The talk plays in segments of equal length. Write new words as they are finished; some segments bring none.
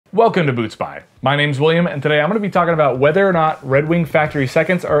Welcome to BootSpy. My name's William, and today I'm going to be talking about whether or not Redwing factory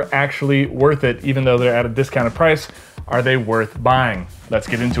seconds are actually worth it, even though they're at a discounted price. Are they worth buying? Let's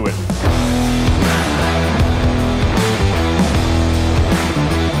get into it.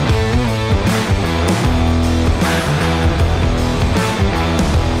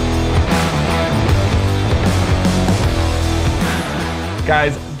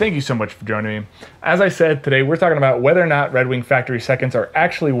 Guys, thank you so much for joining me. As I said, today we're talking about whether or not Redwing factory seconds are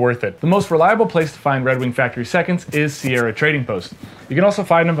actually worth it. The most reliable place to find Redwing factory seconds is Sierra Trading Post. You can also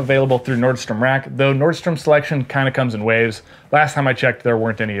find them available through Nordstrom Rack, though Nordstrom selection kind of comes in waves. Last time I checked, there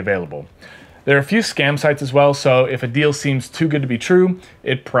weren't any available. There are a few scam sites as well, so if a deal seems too good to be true,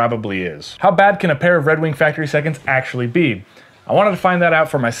 it probably is. How bad can a pair of Redwing factory seconds actually be? I wanted to find that out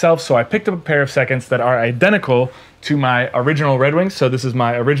for myself, so I picked up a pair of seconds that are identical to my original Redwings. So this is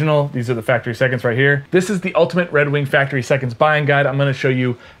my original, these are the factory seconds right here. This is the ultimate Redwing factory seconds buying guide. I'm gonna show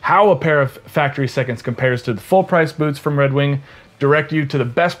you how a pair of factory seconds compares to the full price boots from Redwing, direct you to the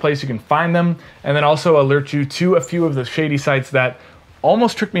best place you can find them, and then also alert you to a few of the shady sites that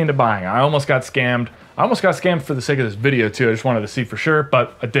almost tricked me into buying. I almost got scammed. I almost got scammed for the sake of this video too. I just wanted to see for sure,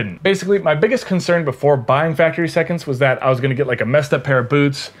 but I didn't. Basically, my biggest concern before buying factory seconds was that I was gonna get like a messed up pair of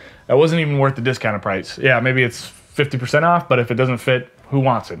boots that wasn't even worth the discounted price. Yeah, maybe it's 50% off, but if it doesn't fit, who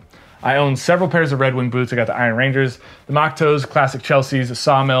wants it? I own several pairs of Redwing boots. I got the Iron Rangers, the Mock Toes, Classic Chelseas, a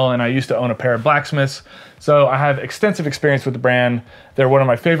Sawmill, and I used to own a pair of Blacksmiths. So I have extensive experience with the brand. They're one of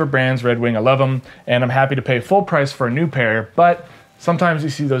my favorite brands, Redwing. I love them, and I'm happy to pay full price for a new pair, but sometimes you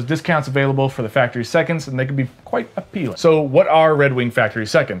see those discounts available for the factory seconds, and they can be quite appealing. So what are Redwing factory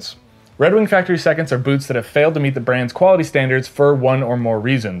seconds? Redwing factory seconds are boots that have failed to meet the brand's quality standards for one or more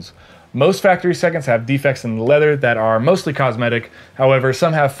reasons. Most factory seconds have defects in the leather that are mostly cosmetic. However,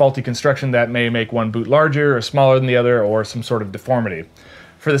 some have faulty construction that may make one boot larger or smaller than the other, or some sort of deformity.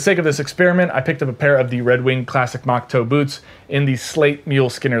 For the sake of this experiment, I picked up a pair of the Redwing Classic Mock Toe boots in the Slate Mule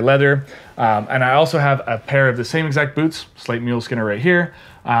Skinner leather. And I also have a pair of the same exact boots, Slate Mule Skinner right here.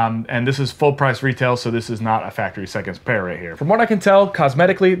 And this is full price retail, so this is not a factory seconds pair right here. From what I can tell,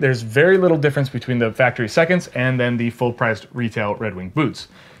 cosmetically, there's very little difference between the factory seconds and then the full priced retail Redwing boots.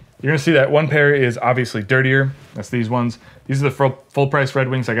 You're gonna see that one pair is obviously dirtier. That's these ones. These are the full price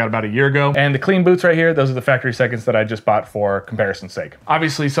Redwings I got about a year ago. And the clean boots right here, those are the factory seconds that I just bought for comparison's sake.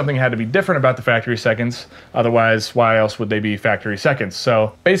 Obviously something had to be different about the factory seconds. Otherwise, why else would they be factory seconds?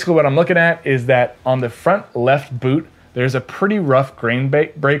 So basically what I'm looking at is that on the front left boot, there's a pretty rough grain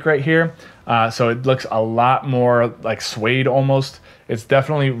break right here. So it looks a lot more like suede almost. It's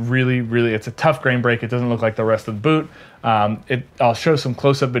definitely really, it's a tough grain break. It doesn't look like the rest of the boot. I'll show some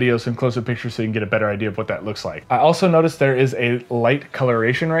close-up videos, some close-up pictures so you can get a better idea of what that looks like. I also noticed there is a light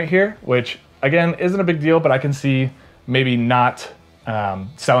coloration right here, which again, isn't a big deal, but I can see maybe not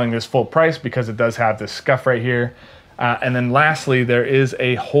selling this full price because it does have this scuff right here. And then lastly, there is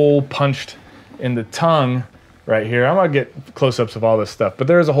a hole punched in the tongue right here. I'm gonna get close-ups of all this stuff, but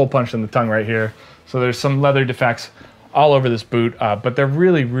there is a hole punched in the tongue right here. So there's some leather defects all over this boot, but they're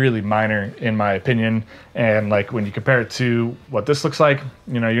really minor in my opinion. And like when you compare it to what this looks like,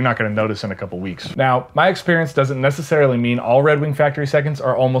 you know, you're not gonna notice in a couple weeks. Now, my experience doesn't necessarily mean all Redwing factory seconds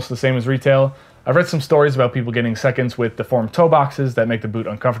are almost the same as retail. I've read some stories about people getting seconds with deformed toe boxes that make the boot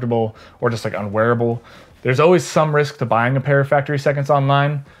uncomfortable or just like unwearable. There's always some risk to buying a pair of factory seconds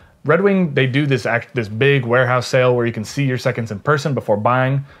online. Redwing, they do this big warehouse sale where you can see your seconds in person before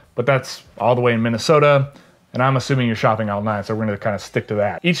buying, but that's all the way in Minnesota. And I'm assuming you're shopping online, so we're gonna kind of stick to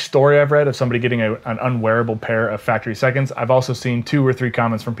that. Each story I've read of somebody getting an unwearable pair of factory seconds, I've also seen 2 or 3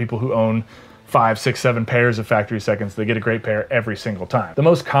 comments from people who own 5, 6, 7 pairs of factory seconds. They get a great pair every single time. The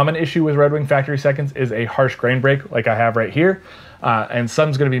most common issue with Redwing factory seconds is a harsh grain break like I have right here. And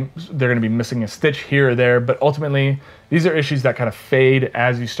they're gonna be missing a stitch here or there, but ultimately, these are issues that kind of fade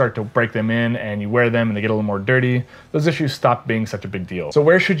as you start to break them in and you wear them and they get a little more dirty. Those issues stop being such a big deal. So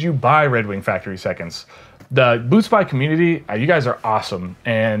where should you buy Redwing factory seconds? The BootSpy community, you guys are awesome,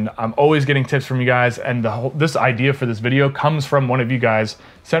 and I'm always getting tips from you guys. And this idea for this video comes from one of you guys.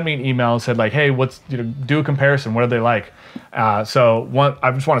 Sent me an email, said like, "Hey, do a comparison. What are they like?" I just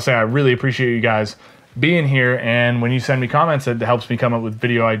want to say I really appreciate you guys being here, and when you send me comments, it helps me come up with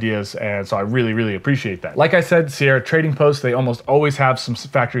video ideas, and so I really appreciate that. Like I said, Sierra Trading Post, they almost always have some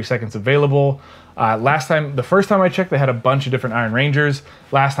factory seconds available. The first time I checked, they had a bunch of different Iron Rangers.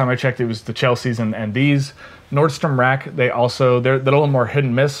 Last time I checked, it was the Chelseas and these. Nordstrom Rack, they're a little more hit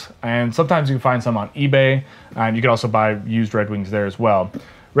and miss, and sometimes you can find some on eBay, and you can also buy used Redwings there as well.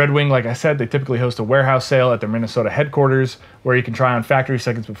 Redwing, like I said, they typically host a warehouse sale at their Minnesota headquarters where you can try on factory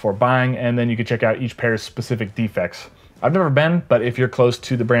seconds before buying, and then you can check out each pair's specific defects. I've never been, but if you're close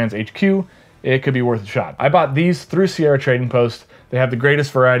to the brand's HQ, it could be worth a shot. I bought these through Sierra Trading Post. They have the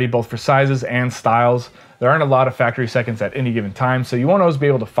greatest variety both for sizes and styles. There aren't a lot of factory seconds at any given time, so you won't always be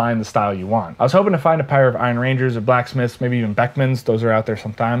able to find the style you want. I was hoping to find a pair of Iron Rangers or Blacksmiths, maybe even Beckmans, those are out there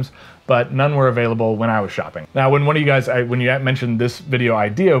sometimes, but none were available when I was shopping. Now, when one of you guys, when you mentioned this video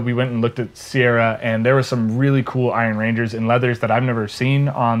idea, we went and looked at Sierra, and there were some really cool Iron Rangers in leathers that I've never seen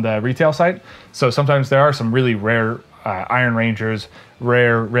on the retail site. So sometimes there are some really rare Iron Rangers,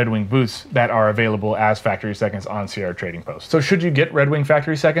 rare Red Wing boots that are available as factory seconds on Sierra Trading Post. So should you get Red Wing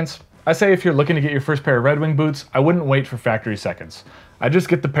factory seconds? I say if you're looking to get your first pair of Red Wing boots, I wouldn't wait for factory seconds. I just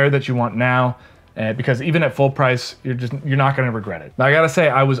get the pair that you want now, because even at full price, you're not gonna regret it. Now I gotta say,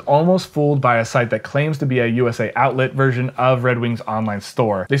 I was almost fooled by a site that claims to be a USA outlet version of Red Wing's online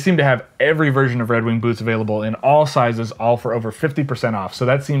store. They seem to have every version of Red Wing boots available in all sizes, all for over 50% off. So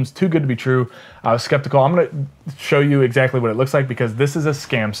that seems too good to be true. I was skeptical. I'm gonna show you exactly what it looks like because this is a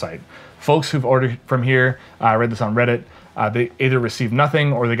scam site. Folks who've ordered from here, I read this on Reddit, they either received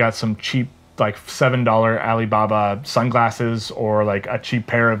nothing or they got some cheap like $7 Alibaba sunglasses or like a cheap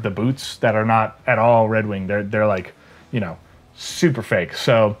pair of the boots that are not at all Red Wing. They're like, you know, super fake.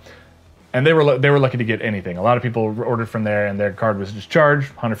 So, and they were lucky to get anything. A lot of people ordered from there and their card was just charged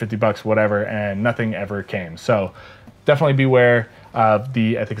 150 bucks, whatever, and nothing ever came. So definitely beware of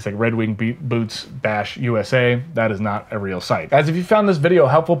the, I think it's like Red Wing Boots Bash USA. That is not a real site. Guys, if you found this video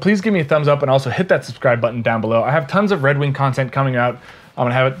helpful, please give me a thumbs up and also hit that subscribe button down below. I have tons of Red Wing content coming out. I'm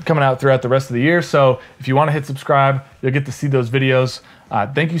gonna have it coming out throughout the rest of the year. So if you wanna hit subscribe, you'll get to see those videos.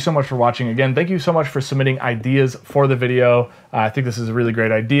 Thank you so much for watching. Again, thank you so much for submitting ideas for the video. I think this is a really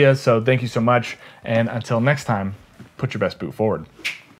great idea. So thank you so much. And until next time, put your best boot forward.